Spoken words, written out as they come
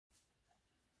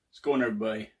going,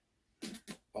 everybody?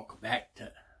 Welcome back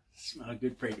to Smell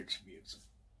Good Fragrance Reviews.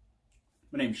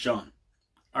 My name's Sean.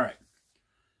 Alright,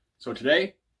 so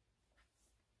today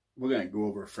we're going to go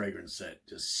over a fragrance that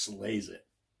just slays it.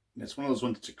 And it's one of those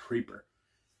ones that's a creeper.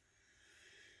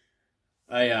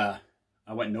 I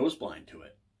went nose blind to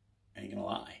it. I ain't gonna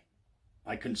lie.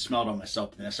 I couldn't smell it on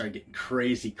myself, and then I started getting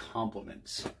crazy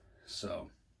compliments. So,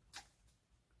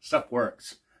 stuff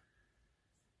works.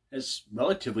 It's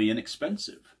relatively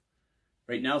inexpensive.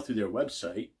 Right now, through their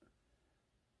website,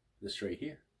 this right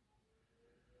here.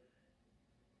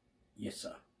 Yes,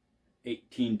 sir.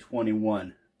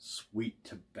 1821 Sweet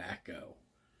Tobacco.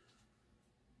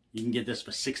 You can get this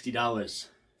for $60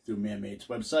 through Man-Made's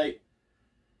website.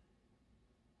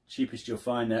 Cheapest you'll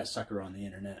find that sucker on the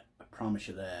internet. I promise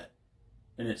you that.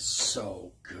 And it's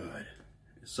so good.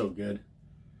 It's so good.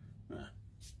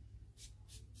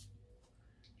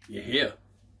 You're here.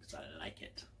 Because I like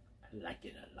it. I like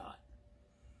it a lot.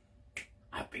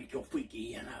 I think you're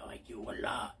freaky and I like you a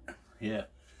lot. Yeah.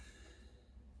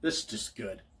 This is just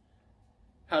good.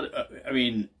 I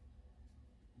mean,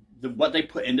 what they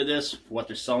put into this, what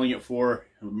they're selling it for.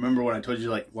 Remember when I told you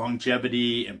like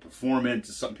longevity and performance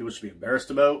is something people should be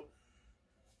embarrassed about?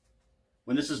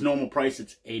 When this is normal price,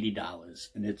 it's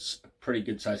 $80, and it's a pretty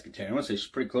good size container. I want to say it's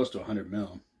pretty close to 100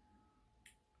 mil.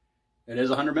 It is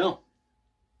 100 mil.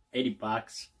 80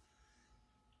 bucks.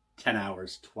 10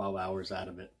 hours, 12 hours out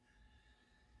of it.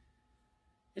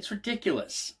 It's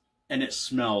ridiculous. And it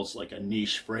smells like a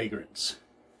niche fragrance.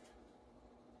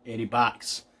 80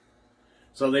 bucks.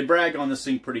 So they brag on this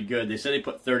thing pretty good. They say they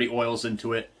put 30 oils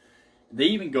into it. They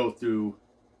even go through...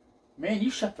 Man,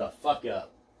 you shut the fuck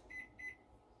up.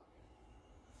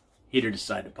 Heater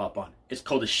decided to pop on. It's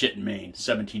cold as shit in Maine.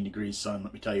 17 degrees, sun.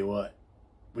 Let me tell you what.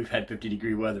 We've had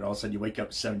 50-degree weather. All of a sudden you wake up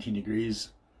to 17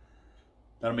 degrees.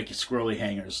 That'll make your squirrely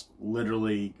hangers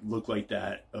literally look like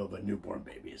that of a newborn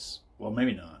baby's. Well,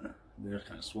 maybe not. They're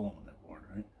kind of swollen when they're born,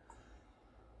 right?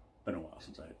 Been a while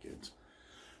since I had kids.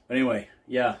 But anyway,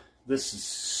 yeah, this is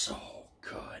so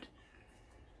good.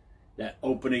 That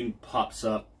opening pops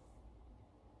up.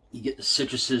 You get the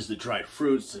citruses, the dried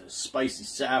fruits, the spicy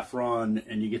saffron,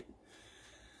 and you get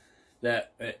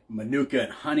that manuka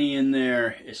and honey in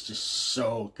there. It's just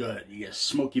so good. You get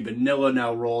smoky vanilla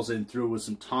now rolls in through with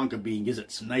some tonka bean, gives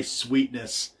it some nice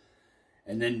sweetness,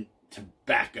 and then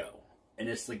tobacco. And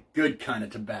it's the good kind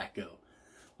of tobacco.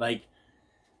 Like,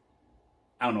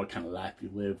 I don't know what kind of life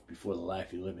you lived before the life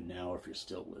you're living now, or if you're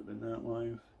still living that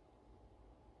life.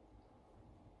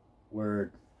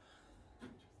 Word.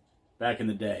 Back in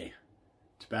the day,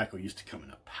 tobacco used to come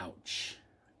in a pouch.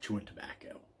 Chewing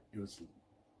tobacco. It was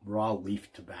raw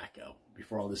leaf tobacco.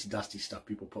 Before all this dusty stuff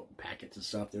people put in packets and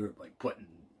stuff, they were like putting,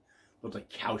 looked like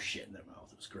cow shit in their mouth.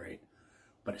 It was great.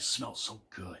 But it smelled so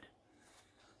good.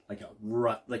 Like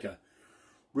a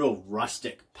real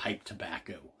rustic pipe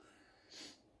tobacco.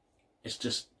 It's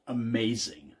just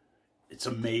amazing. It's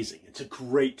amazing. It's a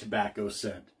great tobacco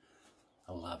scent.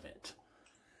 I love it.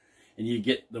 And you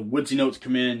get the woodsy notes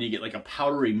come in, you get like a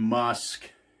powdery musk,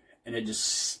 and it just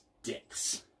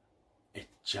sticks. It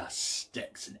just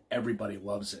sticks, and everybody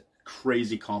loves it.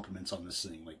 Crazy compliments on this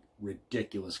thing, like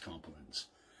ridiculous compliments.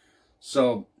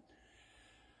 So,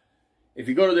 if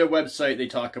you go to their website, they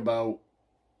talk about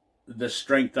the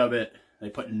strength of it. They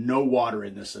put no water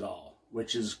in this at all,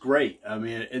 which is great. I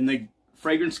mean, in the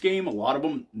fragrance game, a lot of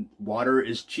them, water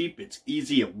is cheap, it's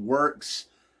easy, it works,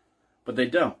 but they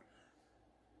don't.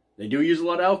 They do use a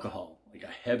lot of alcohol, like a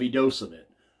heavy dose of it.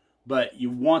 But you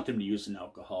want them to use an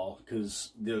alcohol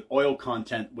because the oil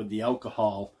content with the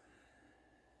alcohol,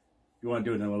 you want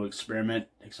to do a little experiment,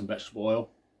 take some vegetable oil,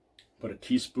 put a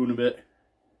teaspoon of it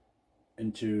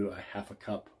into a half a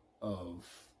cup of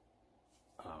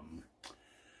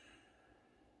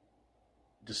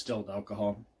distilled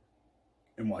alcohol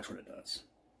and watch what it does.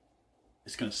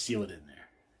 It's going to seal it in there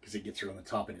because it gets right on the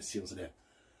top and it seals it in.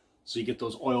 So you get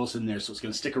those oils in there, so it's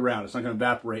going to stick around. It's not going to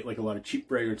evaporate like a lot of cheap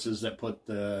fragrances that put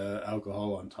the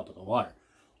alcohol on top of the water.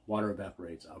 Water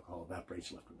evaporates, alcohol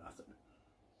evaporates, left with nothing.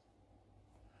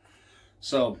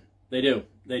 So they do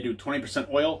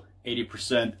 20% oil,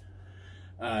 80%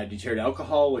 deterred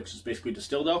alcohol, which is basically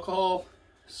distilled alcohol.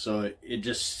 So it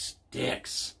just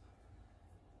sticks.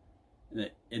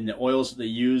 And the oils that they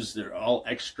use, they're all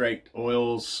extract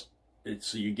oils.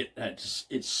 So you get that,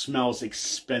 it smells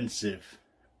expensive.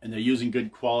 And they're using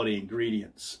good quality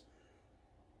ingredients.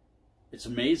 It's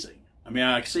amazing. I mean,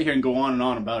 I can sit here and go on and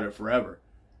on about it forever.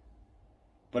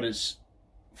 But it's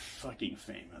fucking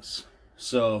famous.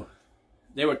 So,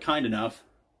 they were kind enough,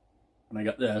 when I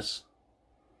got this,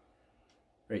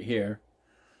 right here,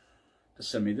 to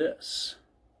send me this.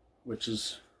 Which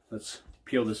is Let's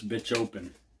peel this bitch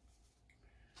open.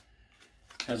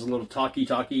 Has a little talkie,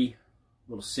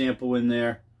 little sample in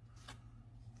there.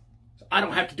 So I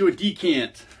don't have to do a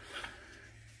decant.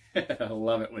 I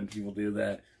love it when people do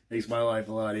that. Makes my life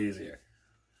a lot easier.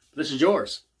 But this is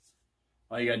yours.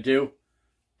 All you gotta do,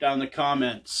 down in the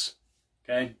comments,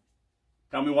 okay?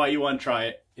 Tell me why you want to try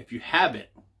it. If you have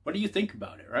it, what do you think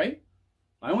about it, right?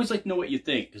 I always like to know what you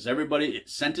think, because everybody,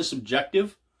 scent is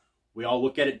subjective. We all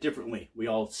look at it differently. We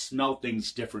all smell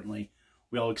things differently.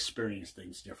 We all experience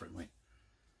things differently.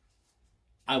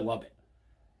 I love it.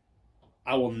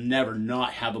 I will never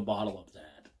not have a bottle of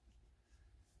that.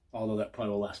 Although that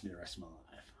probably will last me the rest of my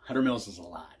life. 100 mils is a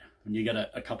lot. When you got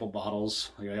a couple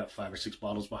bottles, like I got 5 or 6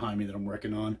 bottles behind me that I'm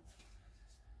working on.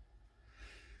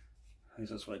 I think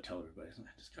that's what I tell everybody.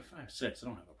 I just got 5 or 6. I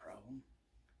don't have a problem.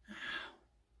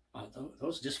 Oh,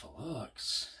 those are just for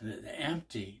looks. They're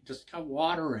empty. Just got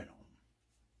water in them.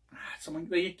 Someone,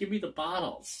 they give me the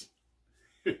bottles.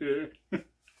 Yeah.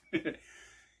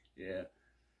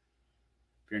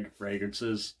 If you're into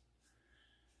fragrances,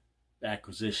 the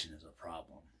acquisition is a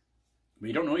problem. I mean,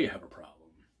 you don't know you have a problem.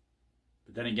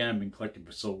 But then again, I've been collecting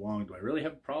for so long. Do I really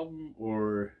have a problem?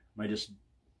 Or am I just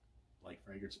like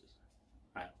fragrances?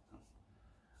 I don't know.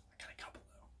 I got a couple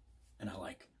though. And I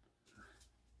like them.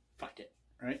 Fuck it.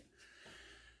 Right?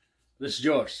 This is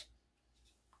yours.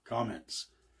 Comments.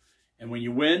 And when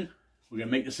you win, we're going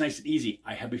to make this nice and easy.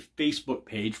 I have a Facebook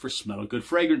page for Smell Good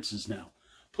Fragrances now.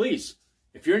 Please,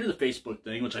 if you're into the Facebook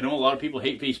thing, which I know a lot of people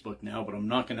hate Facebook now, but I'm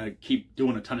not going to keep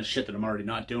doing a ton of shit that I'm already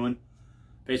not doing.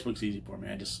 Facebook's easy for me.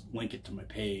 I just link it to my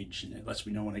page, and it lets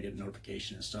me know when I get a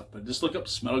notification and stuff. But just look up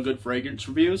Smell Good Fragrance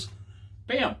Reviews.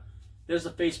 Bam! There's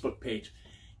the Facebook page.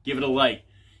 Give it a like.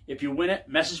 If you win it,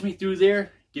 message me through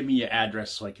there. Give me your address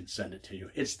so I can send it to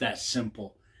you. It's that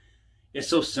simple. It's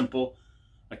so simple.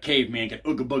 A caveman can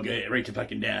ooga booga right to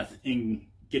fucking death and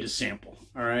get a sample.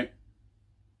 Alright?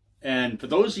 And for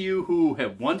those of you who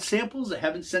have won samples that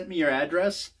haven't sent me your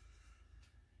address,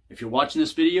 if you're watching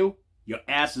this video, your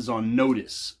ass is on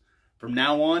notice. From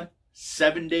now on,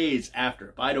 7 days after,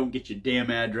 if I don't get your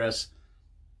damn address,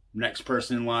 next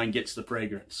person in line gets the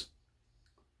fragrance.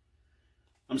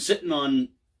 I'm sitting on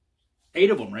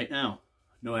 8 of them right now.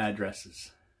 No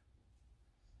addresses.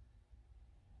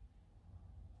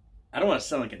 I don't want to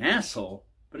sound like an asshole,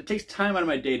 but it takes time out of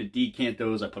my day to decant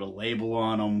those. I put a label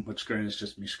on them, which granted is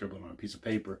just me scribbling on a piece of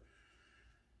paper.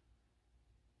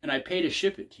 And I pay to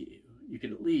ship it to you. You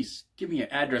could at least give me an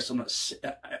address.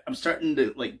 I'm starting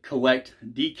to like collect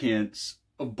decants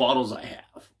of bottles I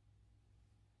have.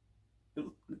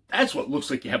 That's what looks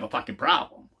like you have a fucking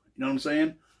problem. You know what I'm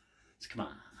saying? So come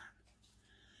on.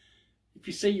 If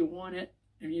you say you want it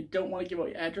and you don't want to give out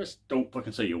your address, don't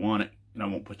fucking say you want it, and I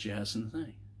won't put your ass in the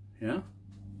thing. Yeah?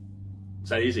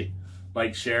 It's that easy.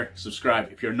 Like, share,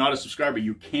 subscribe. If you're not a subscriber,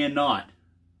 you cannot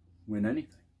win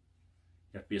anything.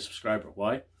 You have to be a subscriber.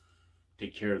 Why?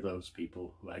 Take care of those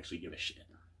people who actually give a shit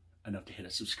enough to hit a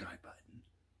subscribe button.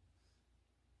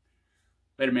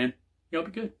 Later, man. Y'all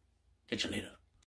be good. Catch you later.